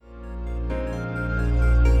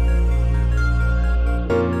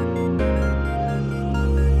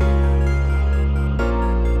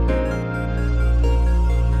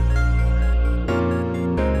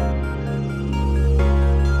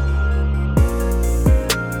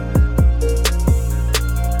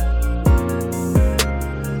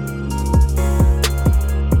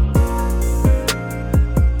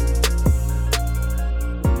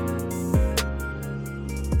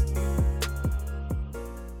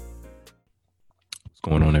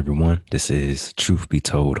What's going on, everyone? This is Truth Be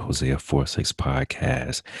Told, Hosea 4-6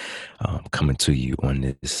 podcast, coming to you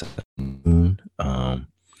on this noon.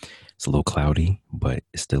 It's a little cloudy, but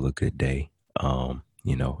it's still a good day. And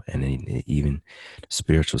in even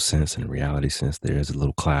spiritual sense and reality sense, there is a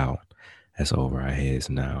little cloud that's over our heads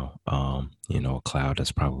now. A cloud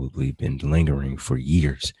that's probably been lingering for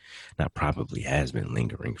years, not probably has been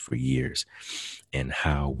lingering for years, and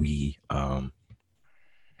how we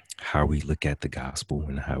look at the gospel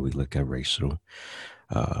and how we look at racial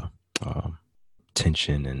uh, um,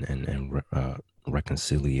 tension and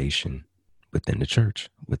reconciliation within the church,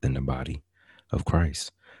 within the body of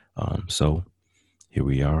Christ. So here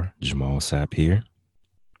we are, Jamal Sapp here.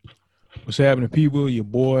 What's happening, people? Your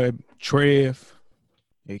boy Trev,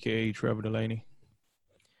 aka Trevor Delaney.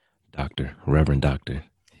 Reverend Doctor.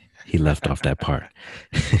 He left off that part.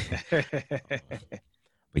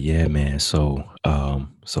 But yeah, man. So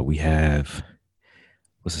we have,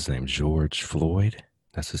 what's his name? George Floyd.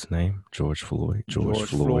 That's his name. George Floyd. George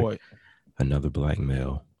Floyd. Another black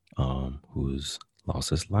male, who's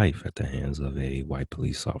lost his life at the hands of a white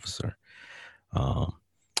police officer.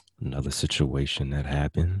 Another situation that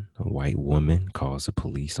happened. A white woman calls the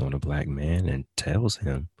police on a black man and tells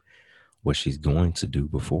him what she's going to do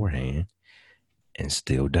beforehand, and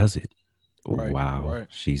still does it while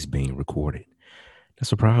she's being recorded.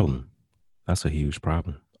 That's a problem. That's a huge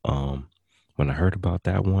problem. When I heard about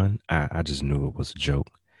that one, I just knew it was a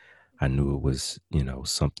joke. I knew it was,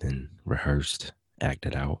 something rehearsed,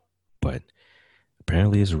 acted out, but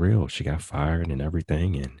apparently it's real. She got fired and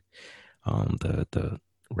everything. And the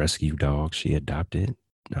rescue dog she adopted,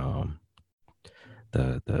 the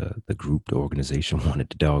group, the organization wanted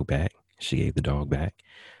the dog back. She gave the dog back.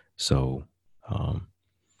 So,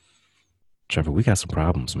 Trevor, we got some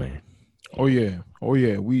problems, man. Oh yeah.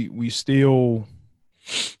 We still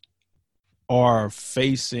are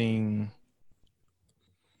facing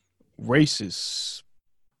racist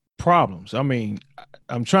problems. I mean,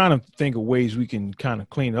 I'm trying to think of ways we can kind of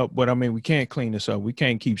clean up, but I mean, we can't clean this up. We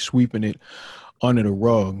can't keep sweeping it under the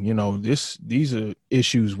rug. These are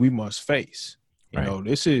issues we must face.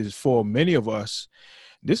 This is, for many of us,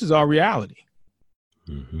 this is our reality.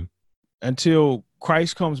 Mm-hmm. Until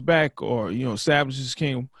Christ comes back or, establishes his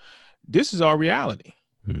kingdom, this is our reality.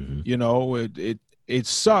 Mm-hmm. It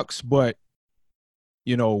sucks, but,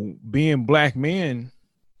 being black men,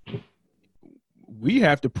 we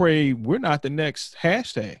have to pray we're not the next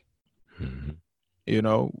hashtag.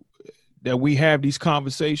 Mm-hmm. That we have these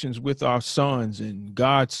conversations with our sons and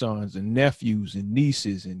godsons and nephews and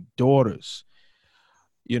nieces and daughters,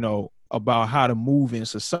 about how to move in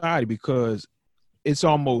society, because it's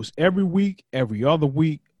almost every week, every other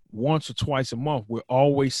week, once or twice a month, we're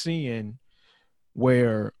always seeing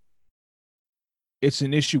where it's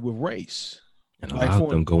an issue with race. And a lot of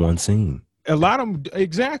them go unseen. A lot of them,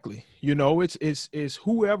 exactly. It's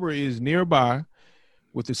whoever is nearby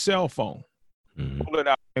with a cell phone. Mm-hmm. Pull it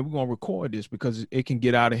out, and we're going to record this because it can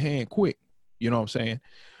get out of hand quick. You know what I'm saying?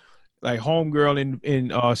 Like homegirl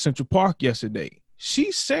in Central Park yesterday,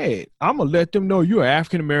 she said, I'm going to let them know you're an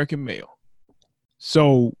African-American male.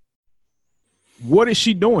 So what is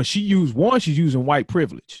she doing? She's using white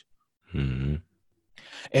privilege. Mm-hmm.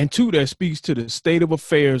 And two, that speaks to the state of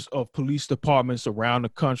affairs of police departments around the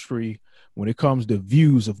country when it comes to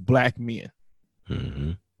views of black men.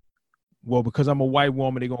 Mm-hmm. Well, because I'm a white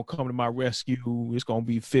woman, they're going to come to my rescue. It's going to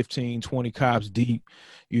be 15, 20 cops deep.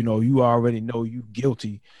 You already know you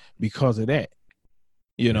guilty because of that.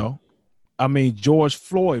 I mean, George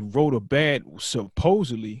Floyd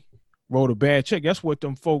supposedly wrote a bad check. That's what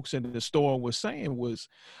them folks in the store was saying was,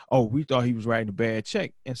 oh, we thought he was writing a bad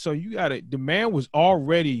check. And so the man was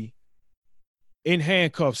already in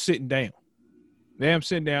handcuffs sitting down. Them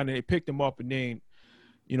sitting down, and they picked him up, and then,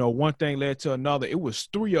 one thing led to another. It was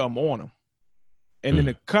three of them on him. And then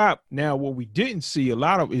the cop, now what we didn't see a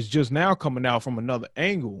lot of is just now coming out from another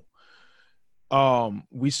angle.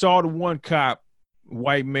 We saw the one cop,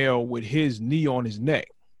 white male, with his knee on his neck.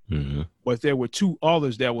 Mm-hmm. But there were two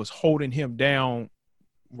others that was holding him down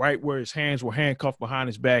right where his hands were handcuffed behind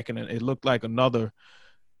his back. And it looked like another,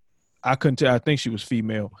 I couldn't tell, I think she was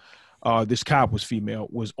female. This cop was female,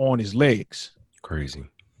 was on his legs. Crazy.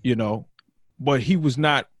 but he was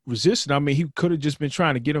not resisting. I mean, he could have just been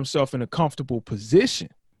trying to get himself in a comfortable position.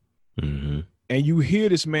 Mm-hmm. And you hear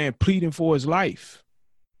this man pleading for his life.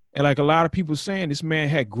 And like a lot of people saying, this man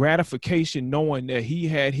had gratification knowing that he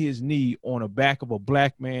had his knee on the back of a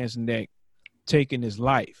black man's neck, taking his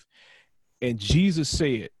life. And Jesus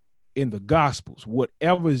said in the Gospels,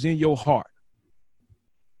 whatever is in your heart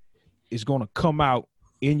is going to come out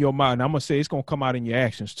in your mouth. And I'm going to say it's going to come out in your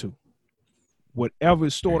actions too. Whatever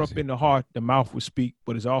is stored up in the heart, the mouth will speak,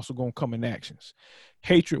 but it's also going to come in actions.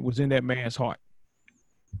 Hatred was in that man's heart.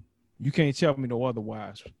 You can't tell me no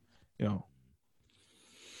otherwise, you know.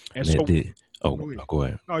 And so, go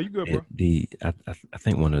ahead. Oh, you good, bro? I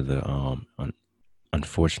think one of the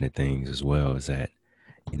unfortunate things as well is that,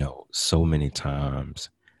 you know, so many times,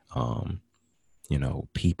 you know,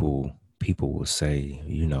 people will say,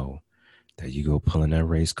 you know, that you go pulling that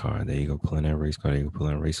race car, there you go pulling that race car, there you go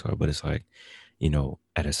pulling that race car. But it's like, you know,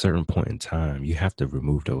 at a certain point in time, you have to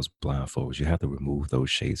remove those blindfolds. You have to remove those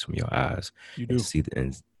shades from your eyes. You do.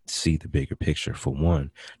 And see the bigger picture. For one,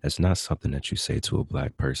 that's not something that you say to a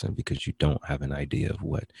black person because you don't have an idea of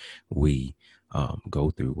what we go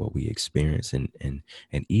through, what we experience. And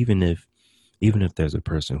even if there's a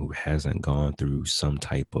person who hasn't gone through some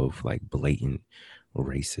type of like blatant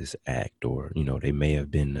racist act, or, you know, they may have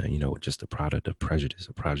been, you know, just a product of prejudice,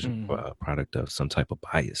 a product of some type of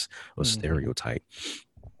bias or stereotype,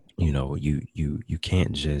 you know, you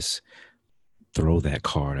can't just throw that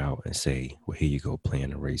card out and say, well, here you go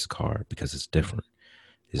playing a race card, because it's different.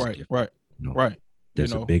 It's right. different. You know, Right.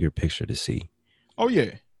 There's a bigger picture to see. Oh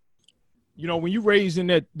yeah. You know, when you raised in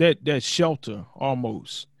that shelter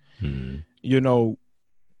almost, you know,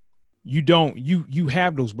 you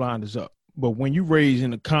have those blinders up. But when you raise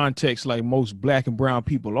in a context like most black and brown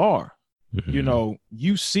people are, you know,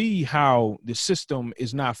 you see how the system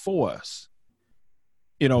is not for us.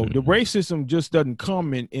 You know, the racism just doesn't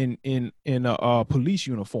come in a police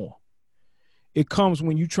uniform. It comes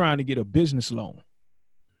when you're trying to get a business loan.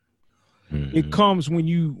 It comes when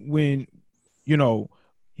you know,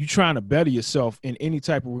 you're trying to better yourself in any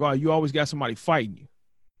type of regard. You always got somebody fighting you.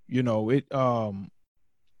 You know,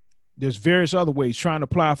 there's various other ways trying to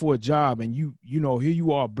apply for a job, and you know, here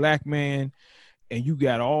you are, a black man, and you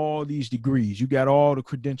got all these degrees, you got all the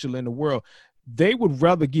credential in the world. They would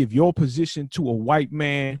rather give your position to a white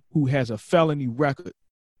man who has a felony record.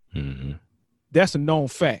 That's a known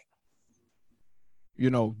fact.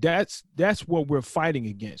 You know, that's what we're fighting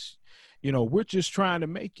against. You know, we're just trying to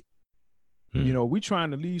make it. You know, we're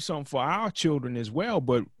trying to leave something for our children as well.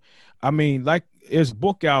 But I mean, like, there's a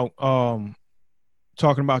book out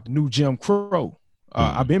talking about the new Jim Crow.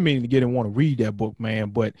 I've been meaning to get and want to read that book,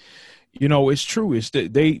 man. But, you know, it's true. It's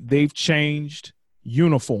that they've changed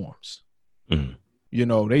uniforms. You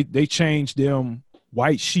know, they changed them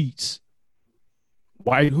white sheets,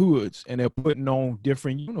 white hoods, and they're putting on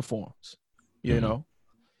different uniforms, you know?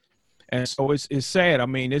 And so it's sad. I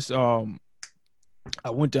mean, it's, I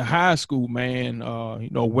went to high school, man, you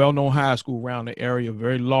know, well-known high school around the area,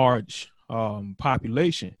 very large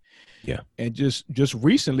population. Yeah. And just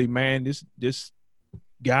recently, man, this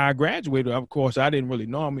guy graduated. Of course, I didn't really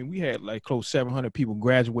know. I mean, we had like close 700 people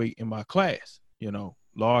graduate in my class, you know,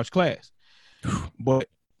 large class. But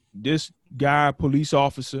this guy, police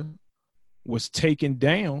officer, was taken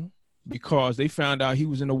down because they found out he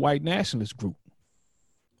was in a white nationalist group.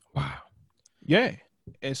 Wow. Yeah.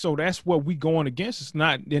 And so that's what we going against. It's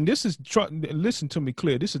not, and this is, listen to me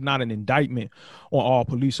clear, this is not an indictment on all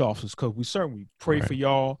police officers, because we certainly pray for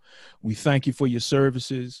y'all. We thank you for your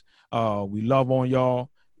services. We love on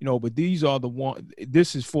y'all, you know, but these are the one,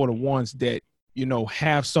 this is for the ones that, you know,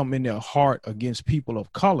 have something in their heart against people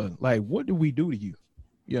of color. Like, what do we do to you?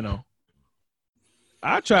 You know,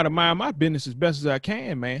 I try to mind my business as best as I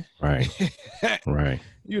can, man. Right. Right.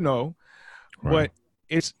 You know, but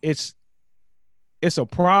it's a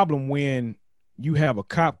problem when you have a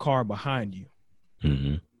cop car behind you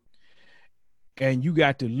and you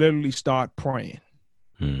got to literally start praying.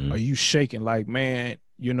 Are you shaking like, man,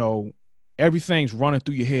 you know, everything's running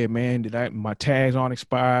through your head, man. My tags aren't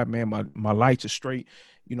expired, man. My lights are straight.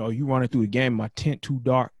 You know, you running through again, my tent too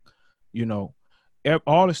dark. You know,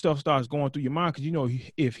 all this stuff starts going through your mind, because, you know,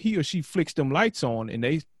 if he or she flicks them lights on and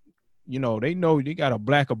they, you know they got a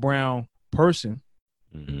black or brown person,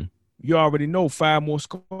 you already know 5 more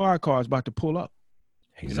squad cars about to pull up.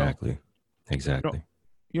 Exactly. You know? Exactly.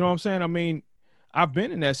 You know what I'm saying? I mean, I've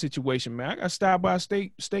been in that situation, man. I got stopped by a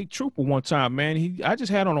state trooper one time, man. I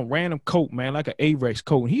just had on a random coat, man, like an Avrex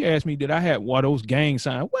coat. And he asked me, did I have one of those gang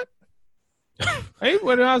signs? What?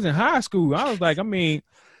 When I was in high school, I was like, I mean,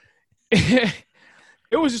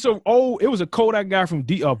 It was just it was a code I got from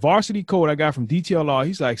varsity code I got from DTLR.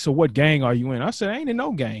 He's like, so what gang are you in? I said, I ain't in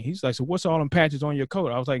no gang. He's like, so what's all them patches on your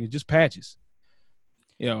coat? I was like, it's just patches.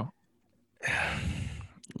 You know.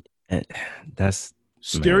 And that's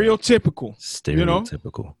stereotypical.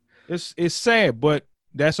 Stereotypical. You know? It's sad, but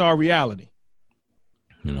that's our reality.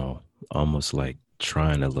 You know, almost like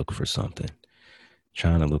trying to look for something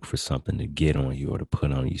to get on you or to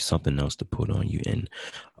put on you, something else to put on you. And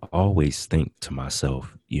I always think to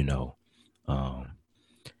myself,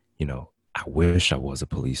 I wish I was a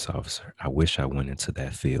police officer. I wish I went into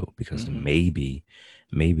that field because maybe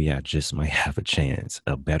I just might have a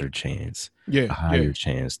better chance, a higher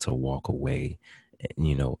chance to walk away,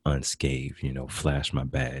 unscathed, flash my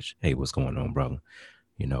badge. Hey, what's going on, brother?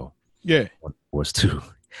 Yeah. What's two?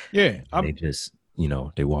 Yeah. They just,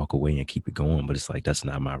 they walk away and keep it going, but it's like, that's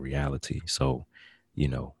not my reality. So,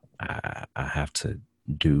 I have to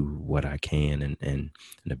do what I can and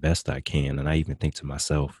the best I can. And I even think to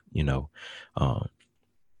myself, I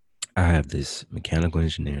have this mechanical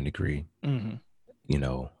engineering degree. I'm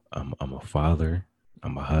a father,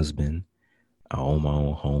 I'm a husband, I own my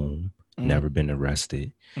own home, never been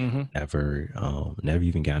arrested, never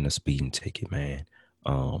even gotten a speeding ticket, man.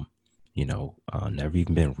 Never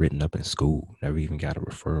even been written up in school, never even got a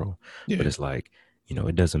referral. But it's like,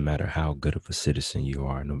 it doesn't matter how good of a citizen you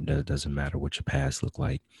are. No, it doesn't matter what your past look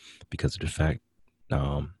like, because of the fact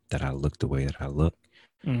that I look the way that I look.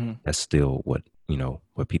 That's still what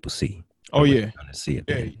people see. Oh yeah, see at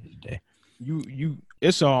the end of the day.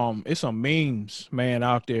 It's some memes, man,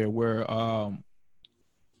 out there where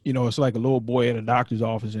it's like a little boy at a doctor's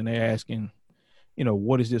office and they're asking,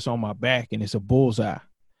 what is this on my back? And it's a bullseye.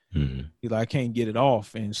 He's like, I can't get it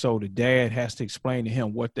off. And so the dad has to explain to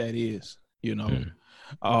him what that is,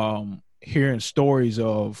 hearing stories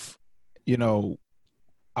of,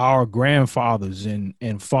 our grandfathers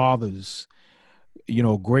and fathers,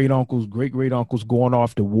 great uncles, great uncles going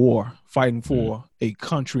off to war, fighting for a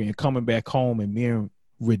country and coming back home and being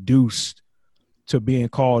reduced to being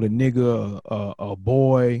called a nigga, a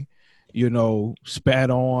boy, spat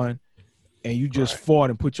on. And you just fought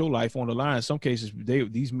and put your life on the line. In some cases,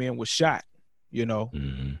 these men were shot,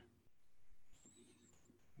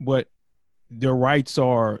 but their rights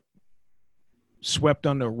are swept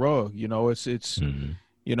under the rug. I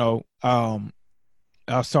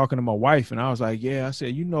was talking to my wife and I was like, I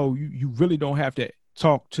said, you really don't have to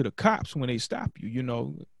talk to the cops when they stop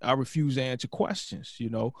you. I refuse to answer questions,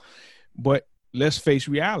 but let's face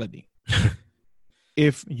reality.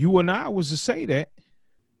 If you and I was to say that,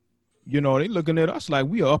 they looking at us like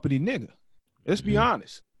we are uppity nigga. Let's be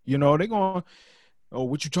honest. They going, oh,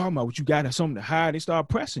 what you talking about? What you got something to hide? They start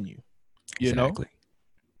pressing you, Exactly.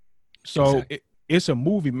 So it's a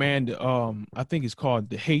movie, man. I think it's called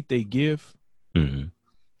The Hate They Give. Man,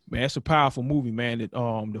 it's a powerful movie, man. That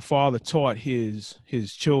the father taught his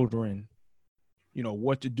children,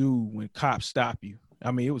 what to do when cops stop you.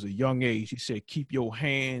 I mean, it was a young age. He said, keep your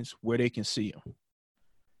hands where they can see them.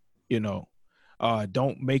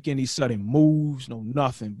 Don't make any sudden moves, no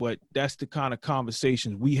nothing. But that's the kind of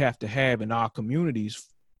conversations we have to have in our communities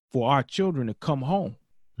for our children to come home.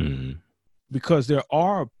 Because there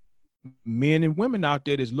are men and women out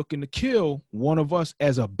there that's looking to kill one of us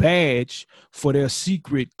as a badge for their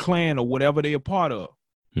secret clan or whatever they're a part of.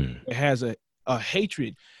 It has a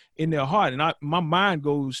hatred in their heart. And my mind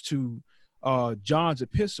goes to John's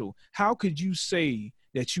epistle. How could you say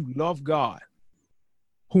that you love God,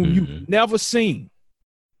 whom you've never seen,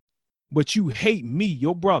 but you hate me,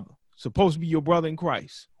 your brother, supposed to be your brother in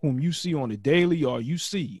Christ, whom you see on the daily or you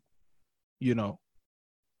see,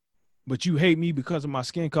 but you hate me because of my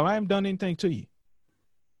skin color? I haven't done anything to you.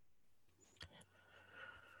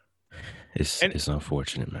 It's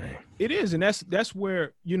unfortunate, man. It is. And that's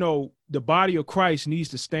where, the body of Christ needs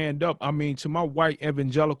to stand up. I mean, to my white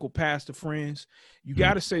evangelical pastor friends, you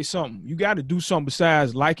got to say something. You got to do something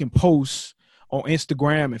besides liking posts on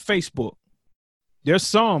Instagram and Facebook. There's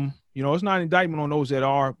some, it's not an indictment on those that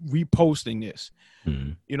are reposting this,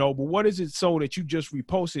 but what is it so that you just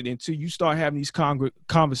repost it until you start having these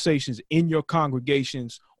conversations in your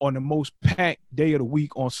congregations on the most packed day of the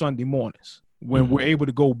week on Sunday mornings when we're able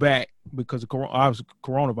to go back because of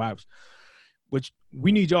coronavirus, which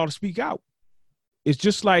we need y'all to speak out. It's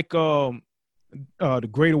just like the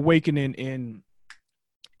Great Awakening in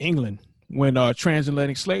England when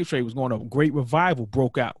transatlantic slave trade was going on. A great revival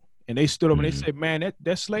broke out. And they stood up and they said, man,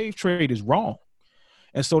 that slave trade is wrong.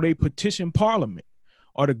 And so they petitioned Parliament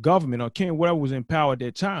or the government or King, whatever was in power at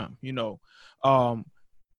that time, and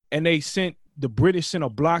the British sent a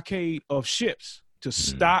blockade of ships to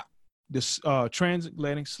stop this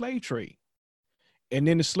transatlantic slave trade. And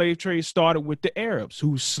then the slave trade started with the Arabs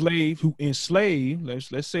who enslaved,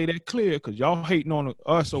 let's say that clear, because y'all hating on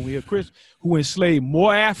us over here, Chris, who enslaved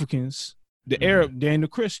more Africans, the Arab, than the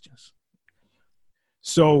Christians.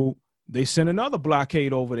 So they sent another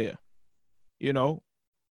blockade over there, you know.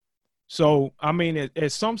 So, I mean,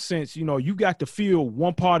 at some sense, you know, you got to feel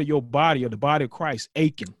one part of your body, or the body of Christ,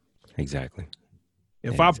 aching. Exactly.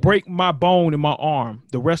 If I break my bone in my arm,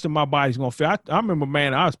 the rest of my body's going to feel. I remember,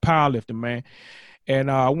 man, I was powerlifting, man.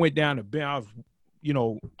 And I went down to bench. I was, you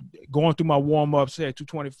know, going through my warm-ups at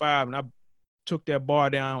 225, and I took that bar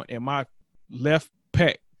down, and my left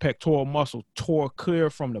pectoral muscle tore clear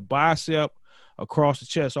from the bicep across the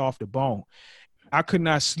chest off the bone. I could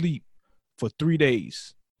not sleep for 3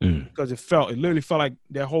 days because it literally felt like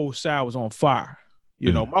that whole side was on fire.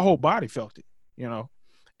 You know, my whole body felt it, you know.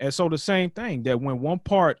 And so the same thing, that when one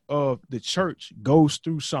part of the church goes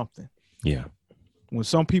through something, when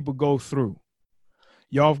some people go through,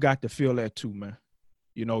 y'all have got to feel that too, man.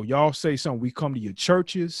 You know, y'all say something, we come to your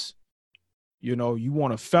churches, you know, you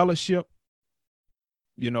want a fellowship,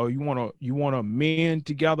 you know, you want to mend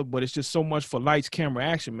together, but it's just so much for lights, camera,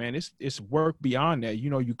 action, man. It's work beyond that. You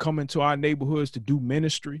know, you come into our neighborhoods to do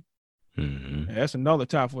ministry. That's another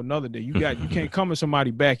topic for another day. You can't come in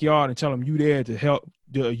somebody's backyard and tell them you there to help,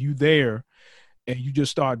 you there, and you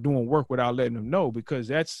just start doing work without letting them know, because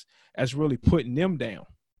that's really putting them down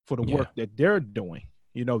for the work that they're doing.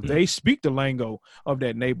 You know, they speak the lingo of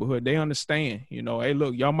that neighborhood. They understand, you know, hey,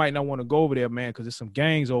 look, y'all might not want to go over there, man, because there's some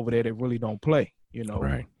gangs over there that really don't play, you know.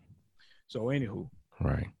 Right. So anywho.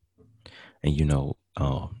 Right. And, you know,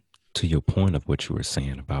 to your point of what you were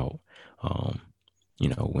saying about, you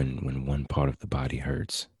know, when one part of the body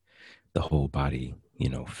hurts, the whole body, you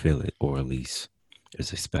know, feel it, or at least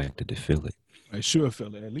is expected to feel it. I sure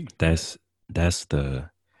feel it, at least. That's the,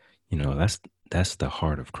 you know, that's the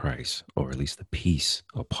heart of Christ, or at least the piece,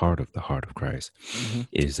 a part of the heart of Christ,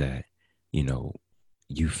 is that, you know,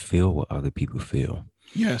 you feel what other people feel.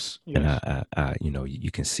 Yes. And I you know, you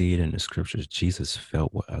can see it in the scriptures. Jesus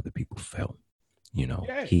felt what other people felt. You know,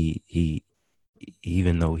 he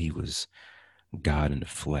even though he was God in the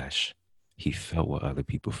flesh, he felt what other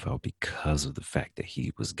people felt because of the fact that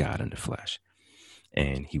he was God in the flesh.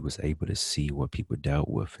 And he was able to see what people dealt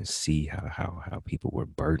with, and see how people were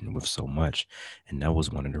burdened with so much. And that was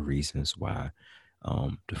one of the reasons why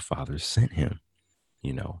the Father sent him,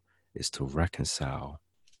 you know, is to reconcile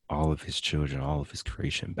all of his children, all of his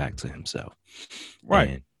creation back to himself. Right.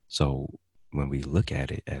 And so when we look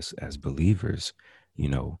at it as believers, you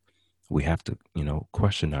know, we have to, you know,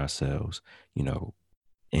 question ourselves, you know,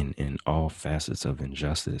 in all facets of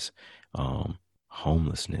injustice,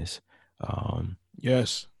 homelessness,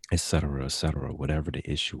 yes, et cetera, whatever the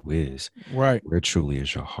issue is. Right. Where truly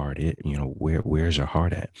is your heart at? You know, where's your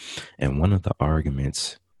heart at? And one of the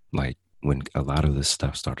arguments, like when a lot of this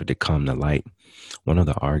stuff started to come to light, one of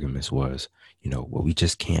the arguments was, you know, well, we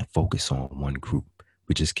just can't focus on one group.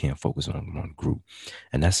 We just can't focus on one group.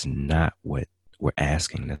 And that's not what we're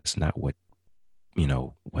asking. That's not what, you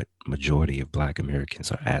know, what majority of Black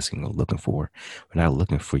Americans are asking or looking for. We're not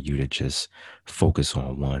looking for you to just focus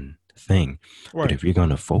on one thing. Right. But if you're going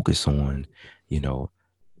to focus on, you know,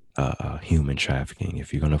 human trafficking,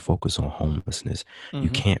 if you're going to focus on homelessness, you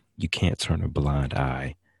can't turn a blind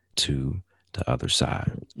eye to the other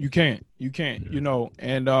side. You can't, you know.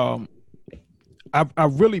 And I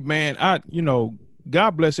really, man, you know,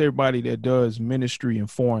 God bless everybody that does ministry in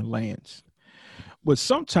foreign lands. But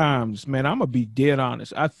sometimes, man, I'm gonna be dead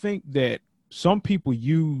honest, I think that some people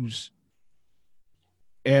use,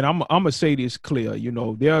 and I'm gonna say this clear, you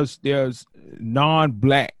know, there's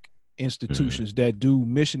non-Black institutions that do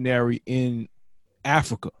missionary in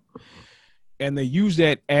Africa, and they use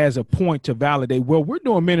that as a point to validate, well, we're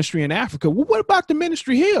doing ministry in Africa. Well, what about the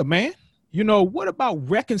ministry here, man? You know, what about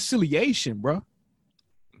reconciliation, bro?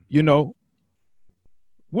 You know,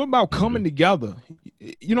 what about coming together?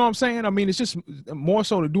 You know what I'm saying? I mean, it's just more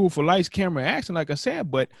so to do it for lights, camera, action, like I said.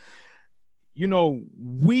 But, you know,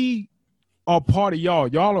 we are part of y'all.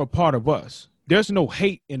 Y'all are a part of us. There's no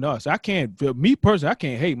hate in us. Me personally, I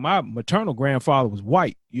can't hate. My maternal grandfather was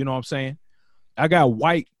white. You know what I'm saying? I got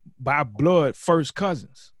white by blood first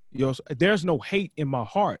cousins. You know, there's no hate in my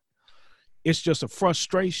heart. It's just a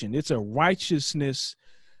frustration. It's a righteousness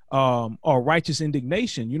or righteous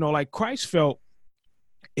indignation. You know, like Christ felt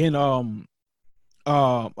in Mark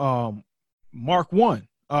 1,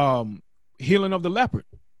 healing of the leopard.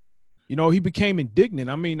 You know, he became indignant.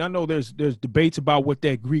 I mean, I know there's debates about what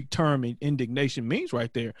that Greek term indignation means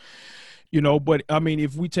right there, you know, but I mean,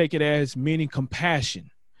 if we take it as meaning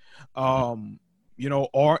compassion, you know,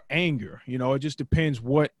 or anger, you know, it just depends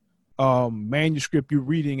what manuscript you're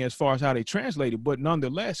reading as far as how they translate it, but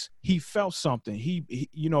nonetheless, he felt something. He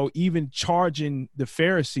you know, even charging the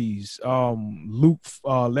Pharisees, Luke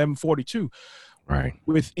 11:42, Right.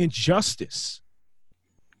 with injustice,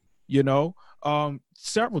 you know,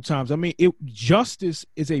 several times. I mean, justice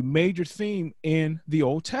is a major theme in the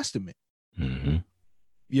Old Testament. Mm-hmm.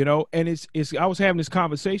 You know, and it's I was having this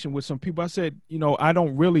conversation with some people. I said, you know, I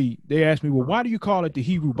don't really, they asked me, well, why do you call it the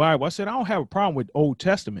Hebrew Bible? I said, I don't have a problem with Old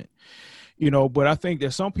Testament, you know, but I think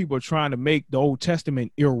that some people are trying to make the Old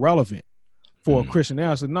Testament irrelevant for a Christian.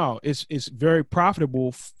 Now I said, no, it's very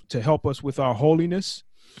profitable to help us with our holiness,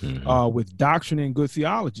 with doctrine and good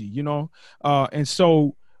theology, you know. And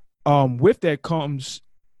so with that comes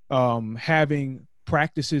having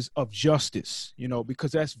practices of justice, you know,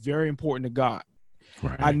 because that's very important to God.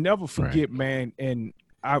 Right. I never forget, man, and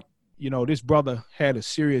you know, this brother had a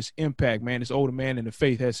serious impact, man. This older man in the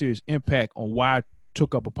faith had a serious impact on why I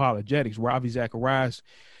took up apologetics. Ravi Zacharias,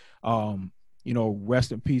 you know,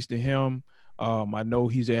 rest in peace to him. I know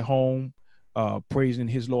he's at home praising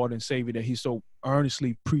his Lord and Savior that he so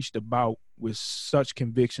earnestly preached about with such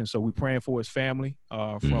conviction. So we're praying for his family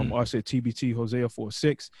from us at TBT Hosea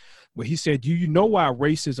 4:6. But he said, do you know why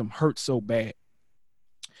racism hurts so bad?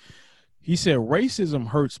 He said, racism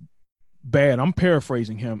hurts bad. I'm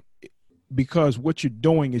paraphrasing him, because what you're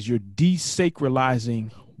doing is you're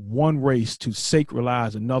desacralizing one race to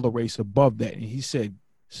sacralize another race above that. And he said,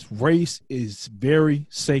 race is very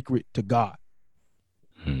sacred to God.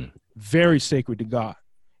 Very sacred to God.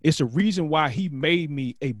 It's a reason why he made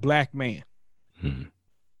me a black man.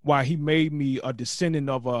 Why he made me a descendant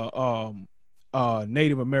of a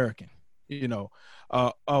Native American, you know,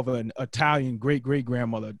 of an Italian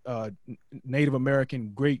great-great-grandmother, Native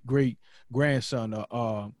American great-great-grandson,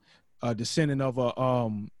 a descendant of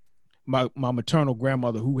my maternal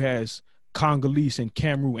grandmother who has Congolese and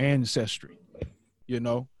Cameroon ancestry. You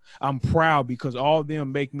know, I'm proud because all of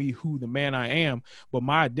them make me who the man I am, but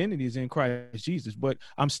my identity is in Christ Jesus. But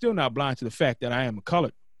I'm still not blind to the fact that I am a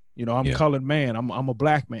colored, you know, I'm a colored man. I'm a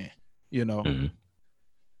black man, you know.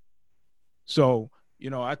 So, you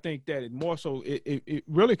know, I think that it more so, it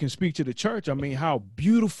really can speak to the church. I mean, how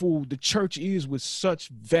beautiful the church is with such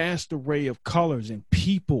vast array of colors and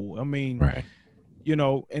people. I mean, you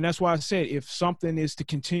know, and that's why I said, if something is to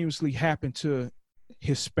continuously happen to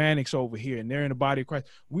Hispanics over here and they're in the body of Christ,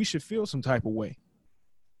 we should feel some type of way,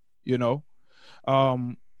 you know.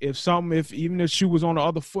 If even if shoe was on the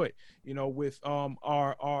other foot, you know, with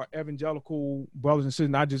our evangelical brothers and sisters,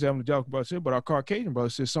 not just evangelical brothers and sisters, but our Caucasian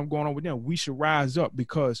brothers and sisters, something going on with them, we should rise up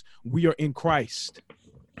because we are in Christ,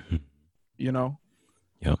 you know.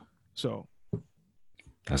 Yep. So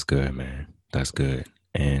that's good, man. That's good.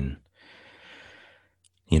 And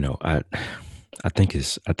you know, I think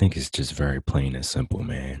it's just very plain and simple,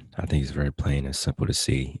 man. I think it's very plain and simple to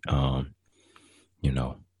see. You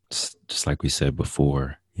know, just like we said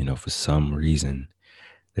before, you know, for some reason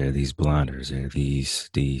there are these blinders, there are these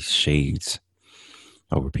shades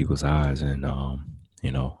over people's eyes, and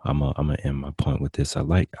you know, I'm gonna end my point with this. I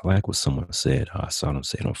like what someone said. I saw them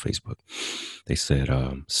say it on Facebook. They said,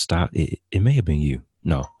 "Stop." It may have been you.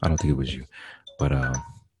 No, I don't think it was you, but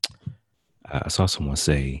I saw someone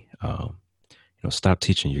say, you know, stop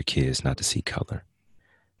teaching your kids not to see color,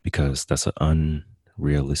 because that's an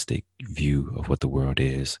unrealistic view of what the world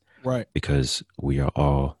is. Right. Because we are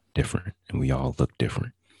all different and we all look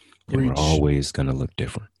different. Preach. And we're always going to look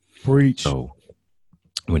different. Preach. So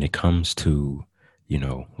when it comes to, you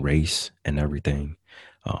know, race and everything,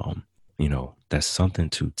 you know, that's something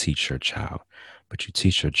to teach your child. But you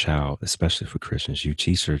teach your child, especially for Christians, you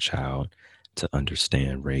teach your child to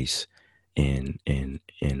understand race in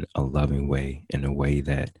a loving way, in a way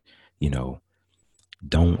that, you know,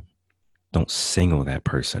 don't single that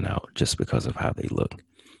person out just because of how they look,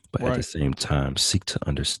 but at the same time seek to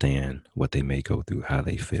understand what they may go through, how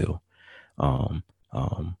they feel.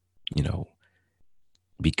 You know,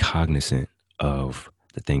 be cognizant of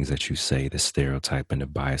the things that you say, the stereotype and the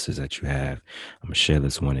biases that you have. I'm gonna share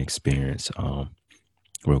this one experience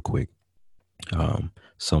real quick.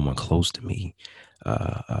 Someone close to me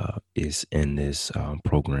is in this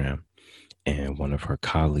program, and one of her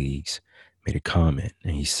colleagues made a comment,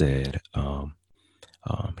 and he said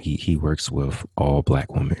he works with all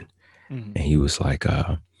black women, and he was like,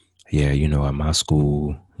 yeah, you know, at my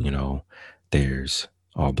school, you know, there's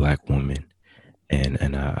all black women, and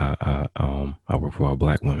I work for all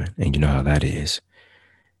black women, and you know how that is.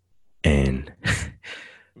 And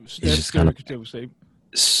it's just kind of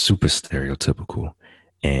super stereotypical.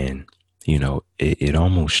 And you know, it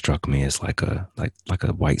almost struck me as like a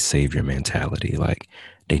white savior mentality. Like,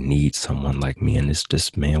 they need someone like me. And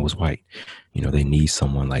this man was white. You know, they need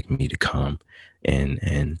someone like me to come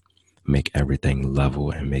and make everything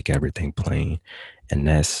level and make everything plain. And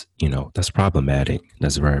that's, you know, that's problematic.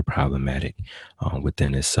 That's very problematic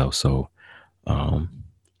within itself. So, you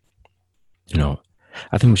know,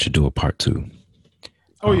 I think we should do a part two.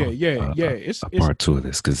 Oh yeah. It's part two of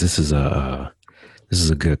this, because this is a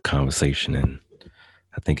good conversation, and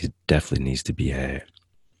I think it definitely needs to be had.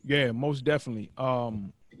 Yeah, most definitely.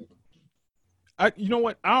 You know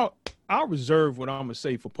what? I'll reserve what I'm gonna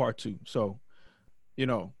say for part two. So, you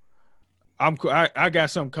know, I got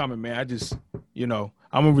something coming, man. I just, you know,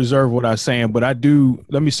 I'm gonna reserve what I'm saying, but I do.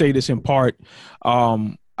 Let me say this in part.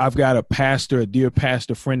 I've got a dear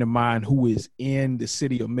pastor friend of mine who is in the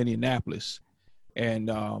city of Minneapolis, and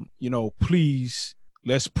you know, please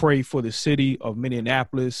let's pray for the city of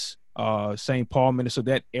Minneapolis, St. Paul, Minnesota,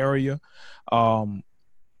 that area.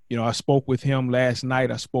 You know, I spoke with him last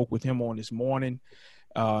night. I spoke with him on this morning.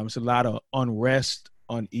 It's a lot of unrest,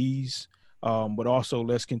 unease, but also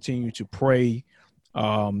let's continue to pray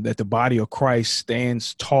that the body of Christ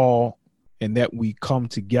stands tall and that we come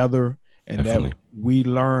together and Definitely. That we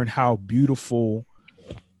learn how beautiful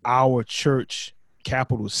our church,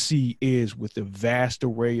 capital C, is with the vast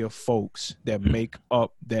array of folks that make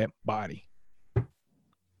up that body.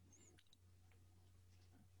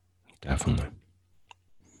 Definitely.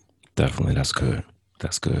 That's good.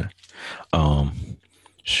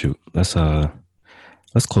 Shoot. Let's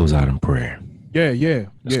close out in prayer.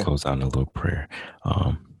 Let's close out in a little prayer.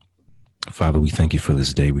 Father, we thank you for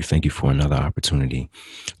this day. We thank you for another opportunity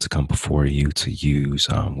to come before you, to use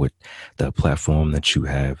with the platform that you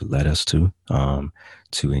have led us to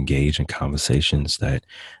engage in conversations that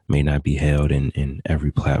may not be held in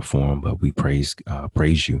every platform, but we praise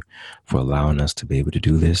you for allowing us to be able to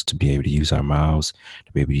do this, to be able to use our mouths,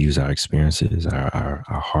 to be able to use our experiences, our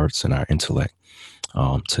hearts, and our intellect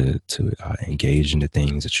to engage in the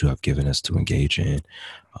things that you have given us to engage in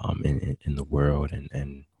the world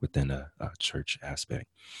and within a church aspect.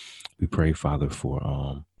 We pray, Father, for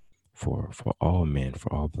all men,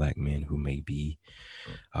 for all Black men who may be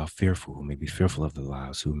fearful, who may be fearful of their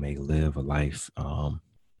lives, who may live a life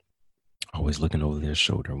always looking over their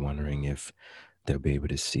shoulder, wondering if they'll be able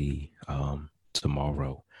to see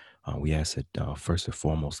tomorrow. We ask that first and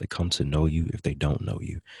foremost, they come to know you. If they don't know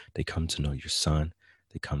you, they come to know your Son.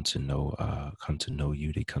 They come to know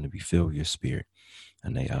you. They come to be filled with your Spirit,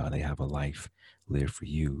 and they have a life lived for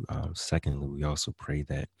you. Secondly, we also pray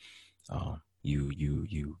that you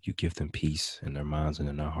give them peace in their minds and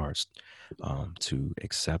in their hearts to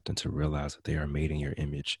accept and to realize that they are made in your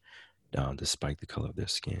image, despite the color of their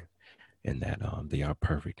skin, and that they are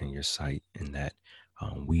perfect in your sight, and that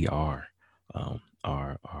we are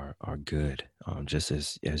good, just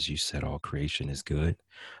as you said, all creation is good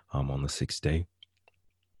on the sixth day.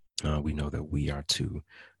 We know that we are too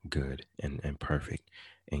good and perfect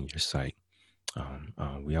in your sight.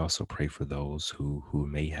 We also pray for those who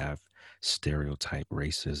may have stereotype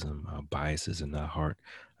racism, biases in their heart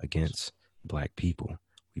against Black people.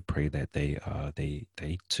 We pray that they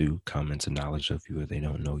too come into knowledge of you if they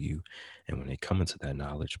don't know you, and when they come into that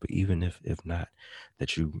knowledge, but even if not,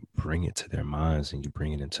 that you bring it to their minds and you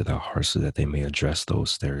bring it into their hearts so that they may address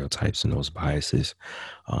those stereotypes and those biases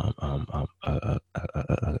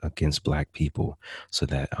against Black people, so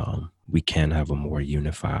that we can have a more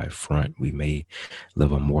unified front. We may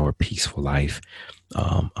live a more peaceful life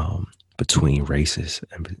between races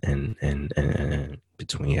and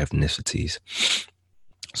between ethnicities.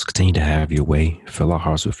 So continue to have your way. Fill our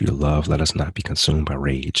hearts with your love. Let us not be consumed by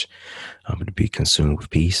rage, but to be consumed with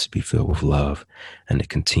peace, be filled with love, and to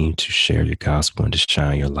continue to share your gospel and to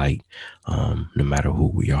shine your light, no matter who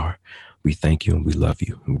we are. We thank you and we love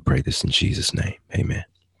you. And we pray this in Jesus' name. Amen.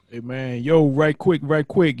 Amen. Yo, right quick.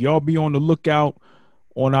 Y'all be on the lookout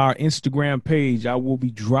on our Instagram page. I will be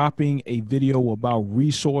dropping a video about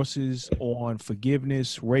resources on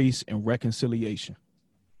forgiveness, race, and reconciliation.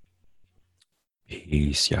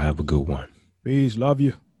 Peace. Y'all have a good one. Peace. Love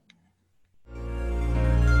you.